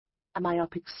a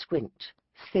myopic squint,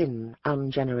 thin,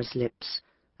 ungenerous lips,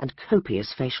 and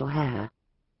copious facial hair.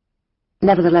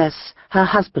 Nevertheless, her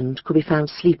husband could be found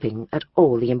sleeping at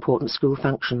all the important school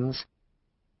functions.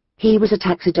 He was a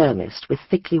taxidermist with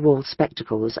thickly walled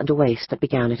spectacles and a waist that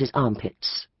began at his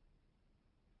armpits.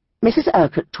 Mrs.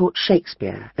 Urquhart taught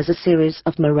Shakespeare as a series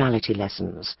of morality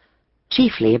lessons,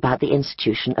 chiefly about the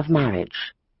institution of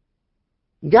marriage.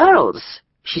 "Girls,"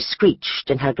 she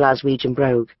screeched in her Glaswegian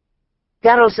brogue,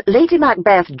 "girls, Lady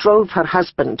Macbeth drove her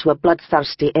husband to a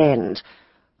bloodthirsty end,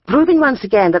 proving once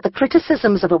again that the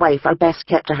criticisms of a wife are best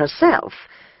kept to herself,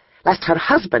 lest her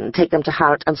husband take them to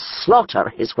heart and slaughter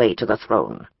his way to the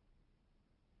throne."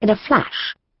 In a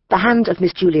flash, the hand of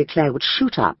Miss Julia Clare would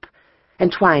shoot up,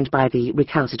 entwined by the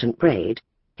recalcitrant braid,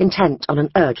 intent on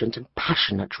an urgent and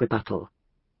passionate rebuttal.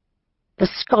 The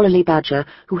scholarly badger,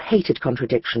 who hated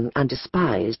contradiction and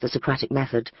despised the Socratic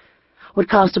method, would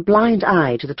cast a blind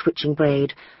eye to the twitching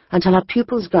braid until her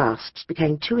pupil's gasps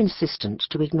became too insistent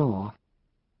to ignore.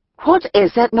 "What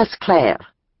is it, Miss Clare?"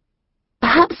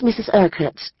 "Perhaps, Mrs.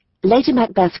 Urquhart, Lady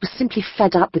Macbeth was simply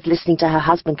fed up with listening to her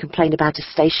husband complain about his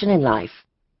station in life."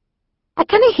 "I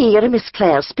canna hear, Miss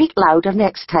Clare. Speak louder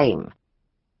next time."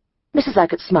 Mrs.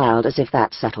 Urquhart smiled as if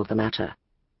that settled the matter.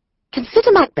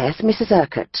 "Consider Macbeth, Mrs.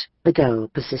 Urquhart," the girl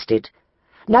persisted.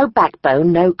 "No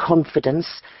backbone, no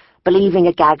confidence, believing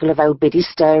a gaggle of old biddies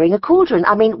stirring a cauldron.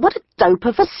 I mean, what a dope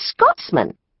of a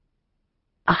Scotsman!"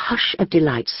 A hush of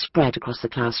delight spread across the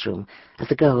classroom as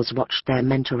the girls watched their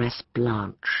mentoress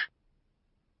blanch.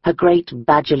 Her great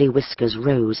badgerly whiskers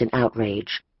rose in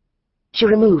outrage. She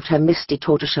removed her misty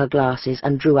tortoiseshell glasses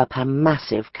and drew up her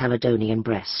massive Caledonian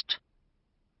breast.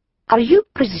 "Are you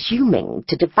presuming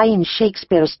to divine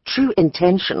Shakespeare's true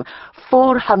intention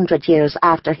 400 years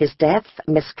after his death,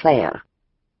 Miss Clare?"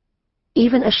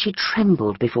 Even as she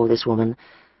trembled before this woman,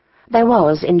 there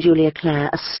was in Julia Clare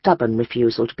a stubborn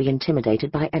refusal to be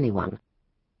intimidated by anyone.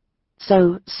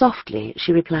 So, softly,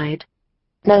 she replied,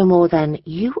 "No more than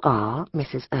you are,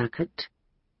 Mrs. Urquhart."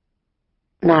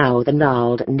 Now the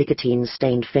gnarled,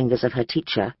 nicotine-stained fingers of her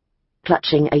teacher,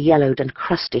 clutching a yellowed and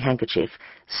crusty handkerchief,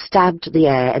 stabbed the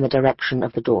air in the direction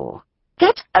of the door.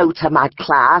 "Get out of my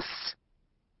class!"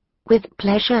 "With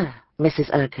pleasure, Mrs.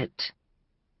 Urquhart."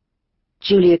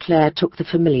 Julia Clare took the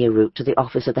familiar route to the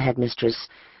office of the headmistress,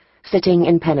 sitting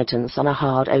in penitence on a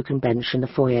hard oaken bench in the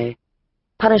foyer,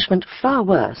 punishment far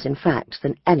worse, in fact,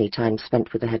 than any time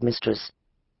spent with the headmistress.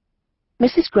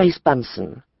 Mrs. Grace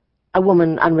Bunsen, a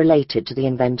woman unrelated to the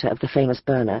inventor of the famous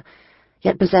burner,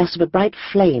 yet possessed of a bright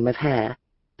flame of hair,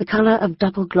 the colour of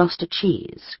double Gloucester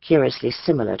cheese, curiously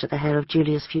similar to the hair of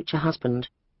Julia's future husband,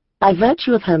 by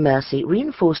virtue of her mercy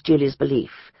reinforced Julia's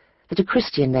belief that a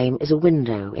Christian name is a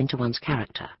window into one's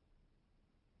character.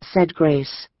 Said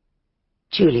Grace,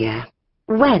 "Julia,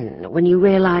 when you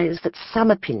realize that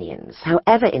some opinions,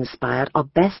 however inspired, are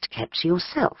best kept to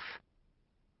yourself?"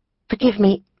 "Forgive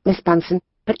me, Miss Bunsen,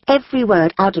 but every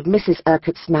word out of Mrs.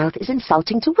 Urquhart's mouth is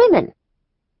insulting to women."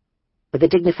 With a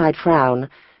dignified frown,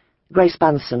 Grace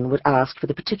Bunsen would ask for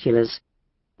the particulars,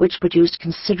 which produced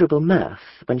considerable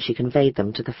mirth when she conveyed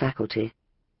them to the faculty.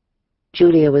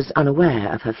 Julia was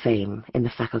unaware of her fame in the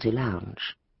faculty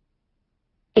lounge.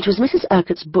 It was Mrs.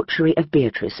 Urquhart's butchery of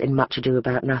Beatrice in Much Ado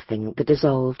About Nothing that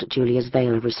dissolved Julia's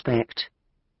veil of respect.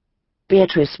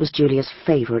 Beatrice was Julia's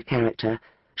favourite character,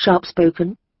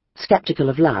 sharp-spoken, sceptical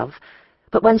of love,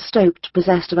 but when stoked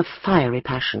possessed of a fiery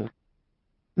passion.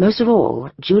 Most of all,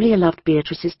 Julia loved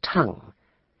Beatrice's tongue,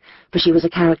 for she was a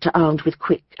character armed with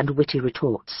quick and witty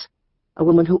retorts, a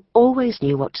woman who always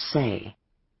knew what to say.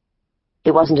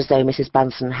 It wasn't as though Mrs.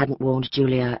 Bunsen hadn't warned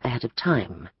Julia ahead of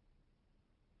time.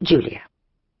 "Julia,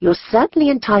 you're certainly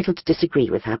entitled to disagree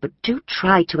with her, but do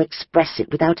try to express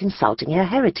it without insulting her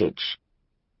heritage.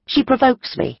 She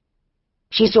provokes me.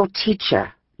 She's your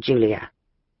teacher, Julia.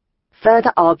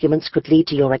 Further arguments could lead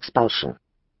to your expulsion."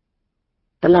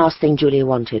 The last thing Julia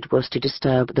wanted was to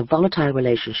disturb the volatile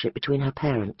relationship between her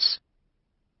parents.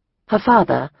 Her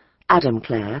father, Adam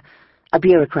Clare, a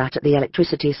bureaucrat at the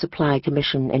Electricity Supply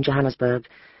Commission in Johannesburg,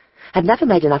 had never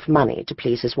made enough money to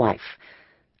please his wife,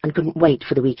 and couldn't wait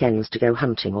for the weekends to go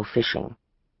hunting or fishing.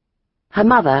 Her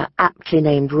mother, aptly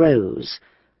named Rose,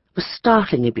 was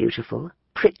startlingly beautiful,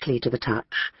 prickly to the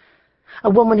touch, a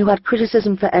woman who had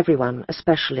criticism for everyone,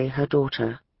 especially her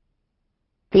daughter.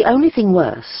 The only thing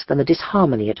worse than the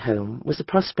disharmony at home was the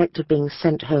prospect of being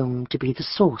sent home to be the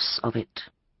source of it.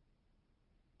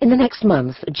 In the next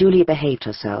month, Julia behaved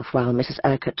herself while Mrs.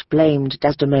 Urquhart blamed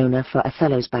Desdemona for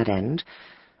Othello's bad end,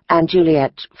 and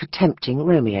Juliet for tempting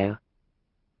Romeo.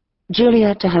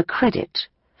 Julia, to her credit,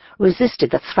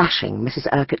 resisted the thrashing Mrs.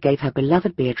 Urquhart gave her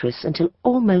beloved Beatrice until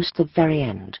almost the very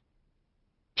end.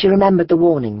 She remembered the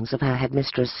warnings of her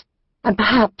headmistress, and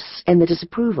perhaps in the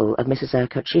disapproval of Mrs.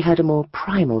 Urquhart she heard a more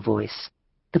primal voice,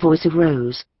 the voice of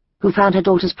Rose, who found her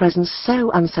daughter's presence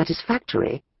so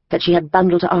unsatisfactory that she had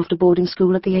bundled her off to boarding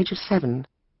school at the age of 7.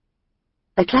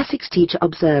 The classics teacher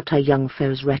observed her young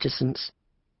foe's reticence,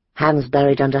 hands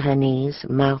buried under her knees,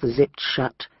 mouth zipped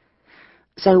shut.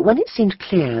 So when it seemed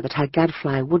clear that her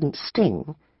gadfly wouldn't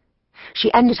sting,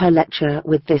 she ended her lecture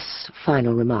with this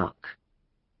final remark.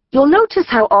 "You'll notice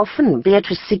how often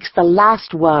Beatrice seeks the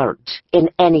last word in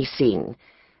any scene.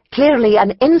 Clearly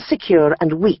an insecure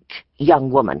and weak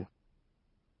young woman."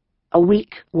 A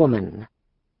weak woman.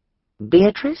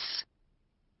 Beatrice?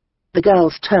 The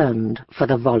girls turned for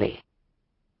the volley.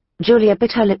 Julia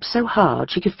bit her lips so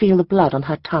hard she could feel the blood on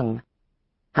her tongue.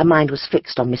 Her mind was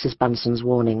fixed on Mrs. Bunson's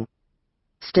warning.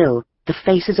 Still, the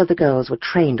faces of the girls were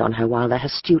trained on her while their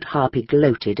astute harpy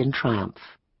gloated in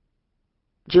triumph.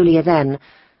 Julia then,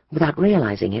 without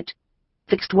realizing it,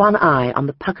 fixed one eye on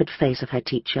the puckered face of her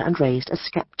teacher and raised a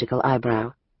sceptical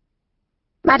eyebrow.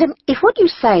 "Madam, if what you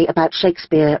say about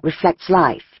Shakespeare reflects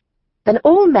life, then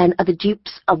all men are the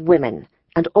dupes of women,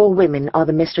 and all women are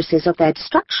the mistresses of their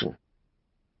destruction.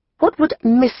 What would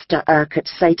Mr. Urquhart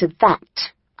say to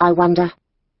that, I wonder?"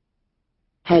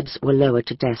 Heads were lowered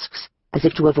to desks, as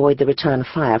if to avoid the return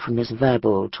fire from this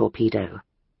verbal torpedo.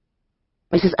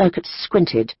 Mrs. Urquhart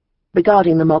squinted,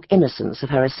 regarding the mock innocence of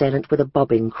her assailant with a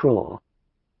bobbing craw.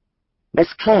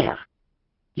 "Miss Clare,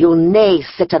 you'll nae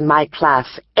sit in my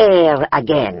class e'er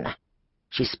again,"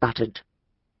 she sputtered.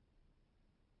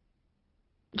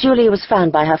 Julia was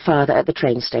found by her father at the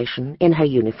train station, in her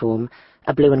uniform,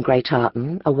 a blue and grey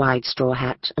tartan, a wide straw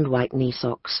hat, and white knee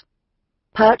socks.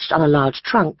 Perched on a large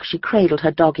trunk, she cradled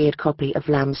her dog-eared copy of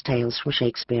Lamb's Tales from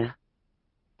Shakespeare.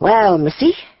 "Well,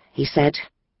 missy," he said,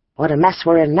 "what a mess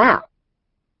we're in now."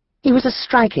 He was a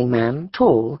striking man,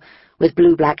 tall, with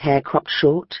blue-black hair cropped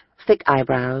short, thick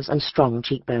eyebrows, and strong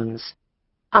cheekbones.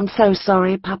 "I'm so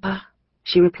sorry, Papa,"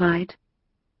 she replied.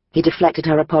 He deflected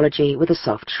her apology with a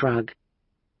soft shrug.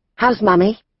 "How's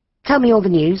Mummy? Tell me all the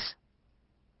news."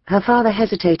 Her father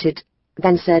hesitated,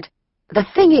 then said, "The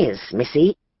thing is,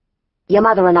 missy, your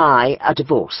mother and I are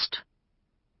divorced."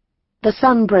 The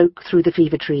sun broke through the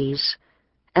fever trees,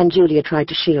 and Julia tried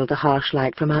to shield the harsh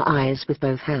light from her eyes with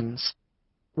both hands.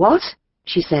 "What?"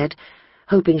 she said,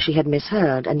 hoping she had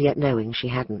misheard and yet knowing she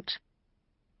hadn't.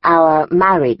 "Our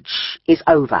marriage is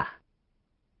over."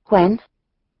 "When?"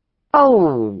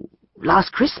 "Oh,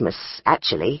 last Christmas,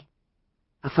 actually."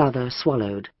 Her father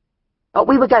swallowed. "Oh,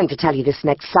 we were going to tell you this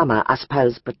next summer, I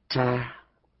suppose, but,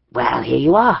 well, here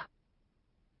you are."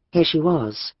 Here she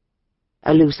was,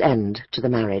 a loose end to the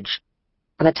marriage,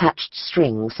 an attached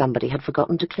string somebody had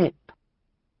forgotten to clip.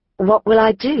 "What will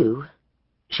I do?"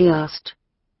 she asked.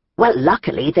 "Well,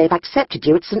 luckily they've accepted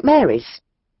you at St. Mary's."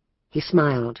 He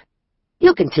smiled.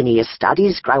 "You'll continue your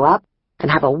studies, grow up, and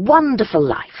have a wonderful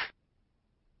life."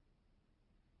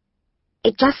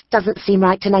 "It just doesn't seem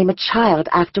right to name a child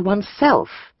after oneself,"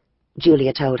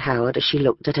 Julia told Howard as she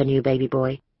looked at her new baby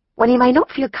boy, "when he may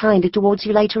not feel kinder towards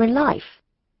you later in life.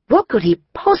 What could he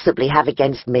possibly have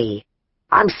against me?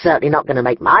 I'm certainly not going to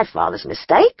make my father's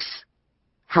mistakes."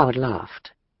 Howard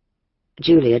laughed.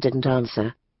 Julia didn't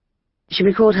answer. She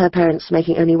recalled her parents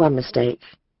making only one mistake,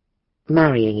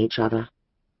 marrying each other.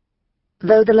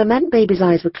 Though the lament baby's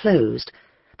eyes were closed,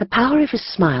 the power of his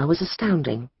smile was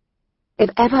astounding. If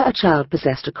ever a child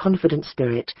possessed a confident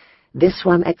spirit, this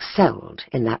one excelled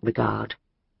in that regard.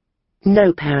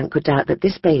 No parent could doubt that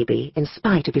this baby, in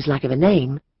spite of his lack of a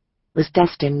name, was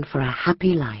destined for a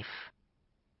happy life.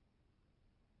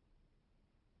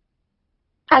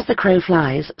 As the crow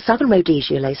flies, southern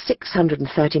Rhodesia lay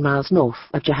 630 miles north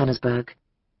of Johannesburg.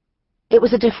 It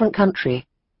was a different country,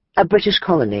 a British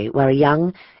colony where a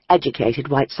young, educated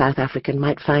white South African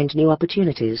might find new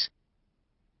opportunities.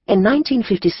 In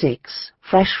 1956,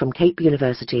 fresh from Cape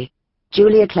University,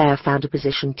 Julia Clare found a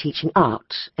position teaching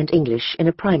art and English in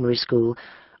a primary school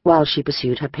while she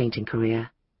pursued her painting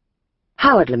career.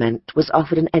 Howard Laments was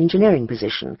offered an engineering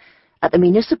position at the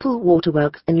Municipal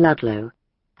Waterworks in Ludlow,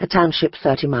 a township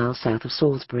 30 miles south of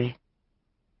Salisbury.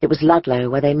 It was Ludlow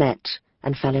where they met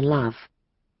and fell in love,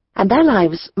 and their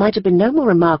lives might have been no more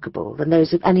remarkable than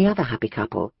those of any other happy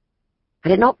couple,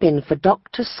 had it not been for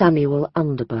Dr. Samuel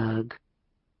Underberg.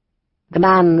 The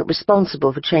man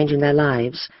responsible for changing their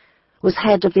lives was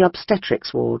head of the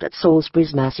obstetrics ward at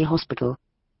Salisbury's Mercy Hospital.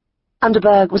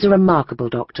 Underberg was a remarkable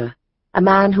doctor, a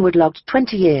man who had logged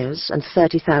 20 years and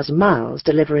 30,000 miles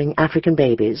delivering African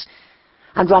babies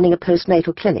and running a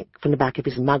postnatal clinic from the back of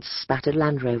his mud-spattered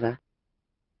Land Rover.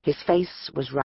 His face was